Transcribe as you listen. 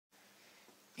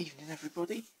Evening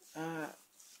everybody,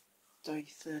 day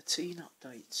 13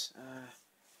 update.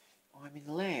 I'm in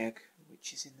LEJOG,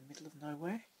 which is in the middle of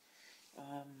nowhere.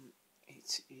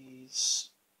 It is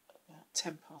about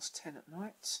 10 past 10 at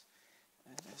night,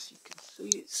 and as you can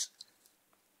see it's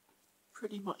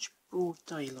pretty much broad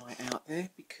daylight out there,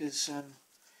 because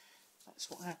that's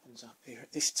what happens up here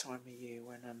at this time of year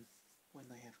when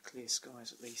they have clear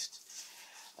skies at least.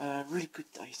 Really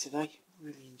good day today,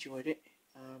 really enjoyed it.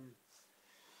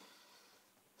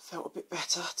 Felt a bit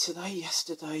better today.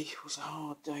 Yesterday was a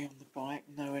hard day on the bike,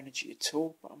 no energy at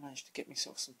all, but I managed to get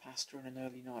myself some pasta and an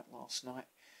early night last night,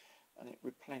 and it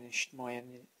replenished my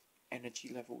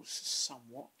energy levels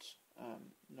somewhat.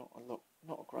 Not a lot,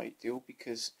 not a great deal,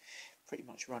 because pretty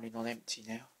much running on empty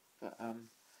now,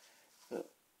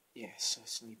 but yeah,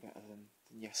 certainly better than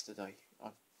yesterday. I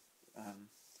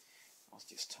was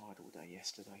just tired all day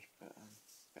yesterday, but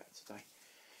better today.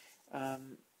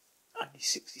 Only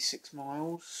 66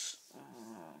 miles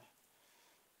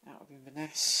out of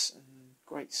Inverness, and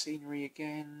great scenery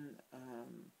again.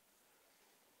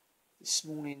 This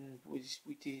morning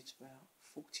we did about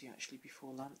 40 actually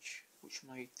before lunch, which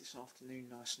made this afternoon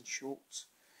nice and short.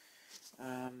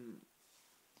 And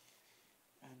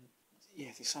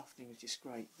yeah, this afternoon was just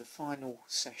great. The final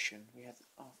session we had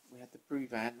the brew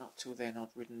van. Up till then I'd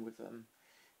ridden with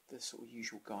the sort of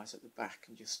usual guys at the back,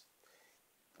 and just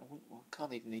I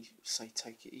can't even say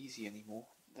take it easy anymore.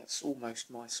 That's almost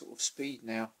my sort of speed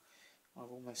now. I've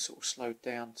almost sort of slowed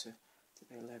down to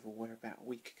their level, where about a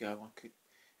week ago I could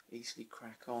easily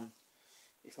crack on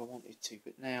if I wanted to.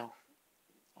 But now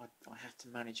I have to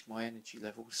manage my energy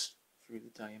levels through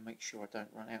the day and make sure I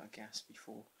don't run out of gas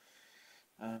before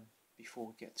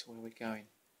we get to where we're going,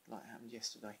 like happened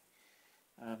yesterday,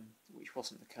 which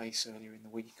wasn't the case earlier in the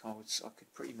week. I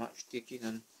could pretty much dig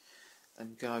in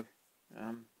and go.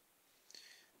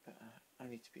 But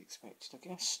only to be expected, I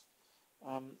guess.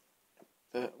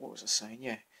 But what was I saying?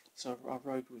 Yeah, so I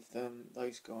rode with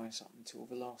those guys up until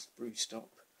the last brew stop,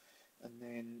 and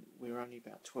then we were only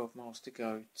about 12 miles to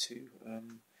go to a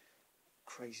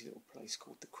crazy little place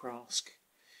called the Crask,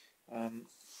 and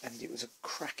it was a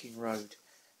cracking road,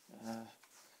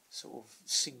 sort of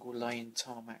single lane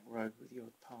tarmac road with the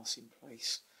odd passing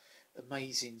place.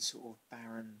 Amazing sort of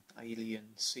barren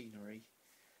alien scenery.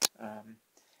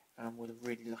 And we're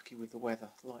really lucky with the weather,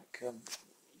 like you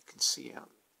can see out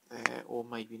there, or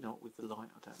maybe not with the light,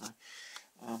 I don't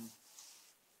know.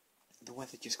 The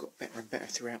weather just got better and better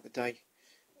throughout the day,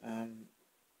 and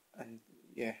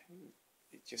yeah,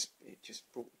 it just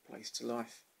brought the place to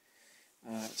life.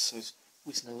 So it's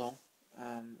whizzing along,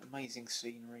 amazing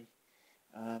scenery,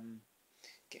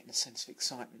 getting a sense of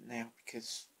excitement now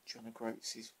because John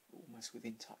O'Groats is almost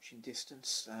within touching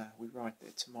distance. We ride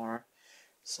there tomorrow.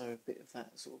 So a bit of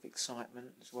that sort of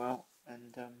excitement as well,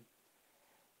 and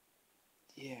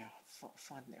yeah,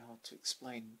 finding it hard to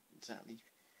explain exactly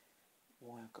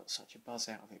why I got such a buzz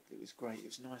out of it, but it was great. It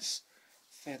was a nice,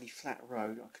 fairly flat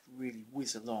road. I could really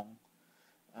whiz along.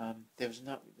 There was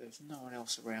no one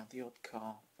else around. The odd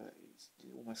car, but it's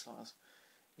almost like I was,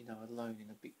 alone in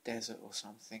a big desert or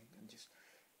something, and just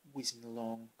whizzing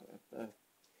along.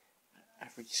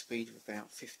 Average speed of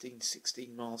about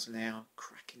 15-16 miles an hour,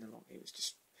 cracking along. It was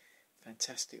just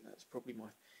fantastic. That's probably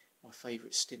my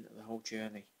favourite stint of the whole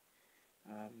journey.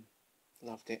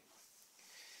 Loved it.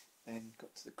 Then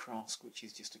got to the Crask, which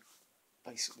is just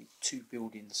basically two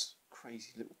buildings,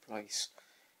 crazy little place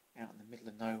out in the middle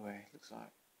of nowhere. It looks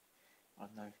like, I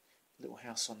don't know, a little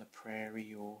house on the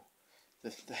prairie, or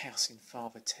the house in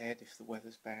Father Ted if the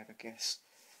weather's bad, I guess.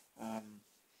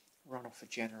 Run off a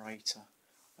generator.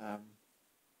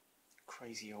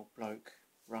 Crazy old bloke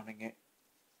running it.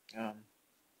 I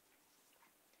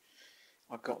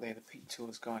got there, the Pete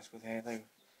Tours guys were there. They were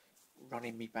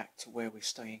running me back to where we're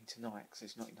staying tonight, because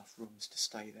there's not enough rooms to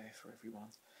stay there for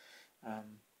everyone.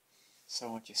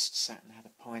 So I just sat and had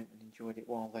a pint and enjoyed it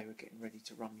while they were getting ready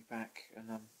to run me back.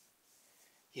 And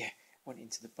yeah, went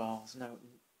into the bars. No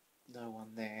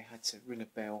one there. Had to ring a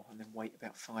bell and then wait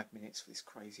about 5 minutes for this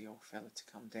crazy old fella to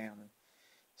come down and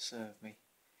serve me.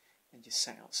 And just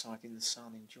sat outside in the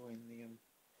sun enjoying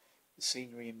the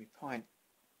scenery and my pint.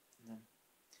 And,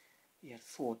 he had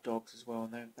 4 dogs as well,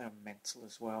 and they were mental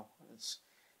as well. As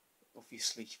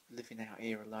obviously living out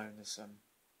here alone has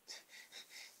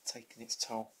taken its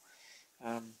toll.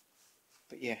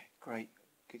 But yeah, great,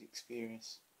 good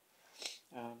experience.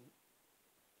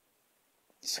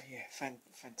 So yeah,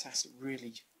 fantastic.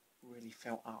 Really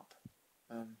felt up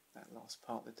that last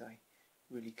part of the day.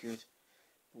 Really good.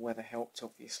 The weather helped,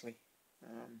 obviously,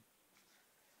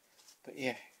 but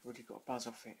yeah, really got a buzz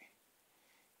off it.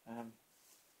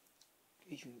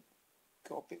 Even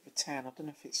got a bit of a tan. I don't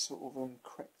know if it's sort of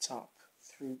crept up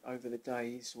through over the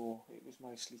days or it was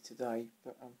mostly today,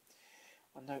 but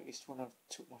I noticed when I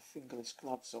took my fingerless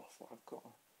gloves off that I've got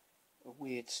a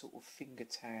weird sort of finger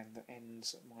tan that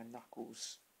ends at my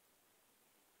knuckles.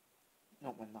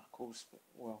 Not my knuckles, but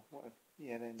well, whatever.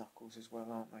 Yeah, they're knuckles as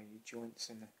well, aren't they? Your joints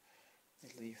in the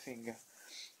middle of your finger.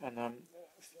 And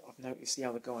I've noticed the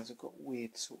other guys have got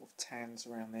weird sort of tans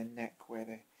around their neck where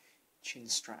their chin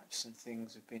straps and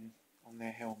things have been on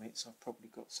their helmets. I've probably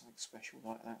got something special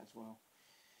like that as well.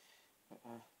 But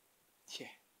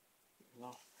yeah,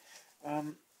 laugh.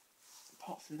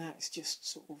 Apart from that, it's just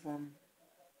sort of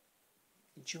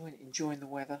enjoying the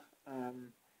weather. I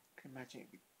can imagine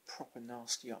it'd be proper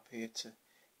nasty up here to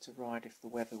ride if the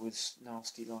weather was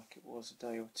nasty like it was a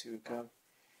day or two ago.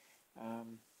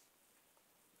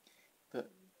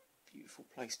 But beautiful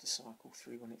place to cycle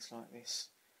through when it's like this,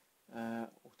 or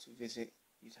to visit.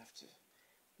 You'd have to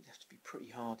be pretty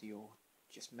hardy or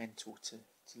just mental to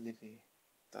live here,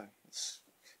 though.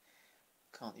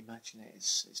 Can't imagine it.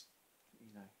 It's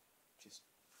you know, just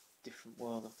different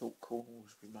world. I thought Cornwall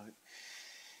was remote.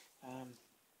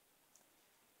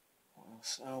 What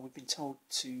else? We've been told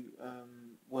to,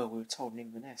 well, we were told in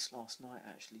Inverness last night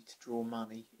actually to draw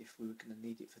money if we were going to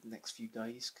need it for the next few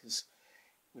days, because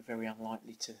we're very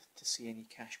unlikely to see any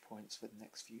cash points for the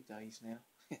next few days now.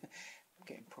 I'm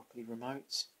getting properly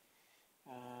remote.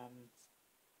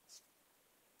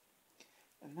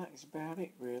 And that is about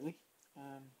it, really.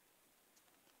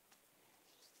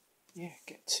 Yeah,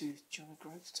 get to John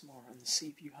O'Groats tomorrow and the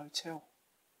Seaview Hotel.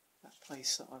 That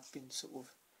place that I've been sort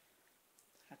of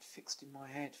had fixed in my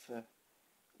head for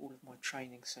all of my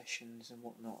training sessions and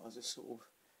whatnot as a sort of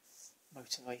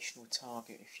motivational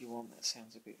target, if you want. That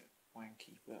sounds a bit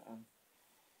wanky, but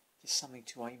just something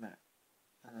to aim at.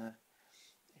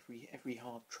 Every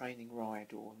hard training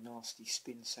ride or nasty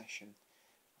spin session,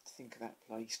 I think of that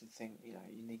place and think, you know,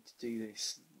 you need to do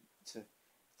this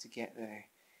to get there.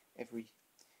 Every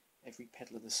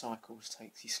pedal of the cycles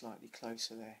takes you slightly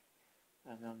closer there,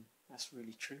 and that's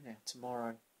really true now.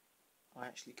 Tomorrow I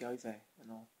actually go there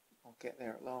and I'll get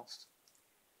there at last,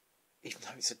 even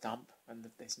though it's a dump and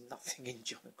there's nothing in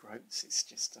John O'Groats. It's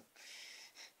just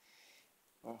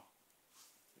well,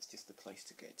 it's just a place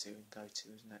to get to and go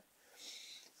to, isn't it?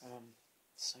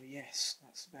 So yes,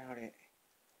 that's about it.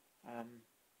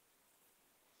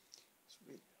 It's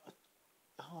really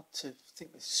hard to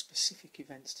think of specific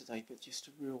events today, but just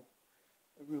a real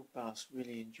buzz.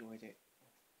 Really enjoyed it.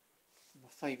 My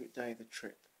favourite day of the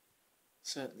trip,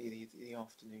 certainly the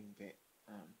afternoon bit.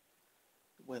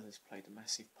 The weather's played a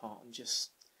massive part, and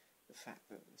just the fact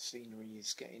that the scenery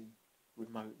is getting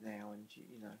remote now, and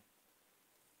you know,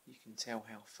 you can tell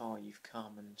how far you've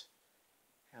come and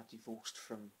how divorced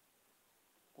from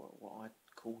what I'd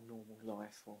call normal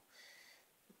life, or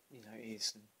you know,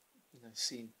 is, and you know,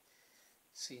 seeing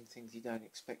things you don't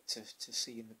expect to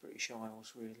see in the British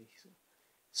Isles, really.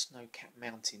 Snow-capped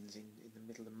mountains in the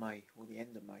middle of May or the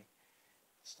end of May,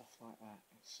 stuff like that.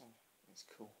 It's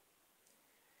cool.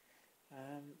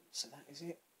 So that is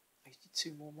it.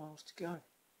 82 more miles to go.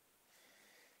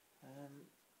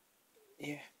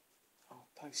 Yeah, I'll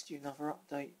post you another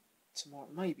update tomorrow.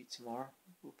 Maybe tomorrow.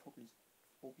 We'll probably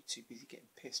all be too busy getting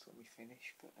pissed when we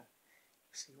finish, but we'll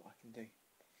see what I can do.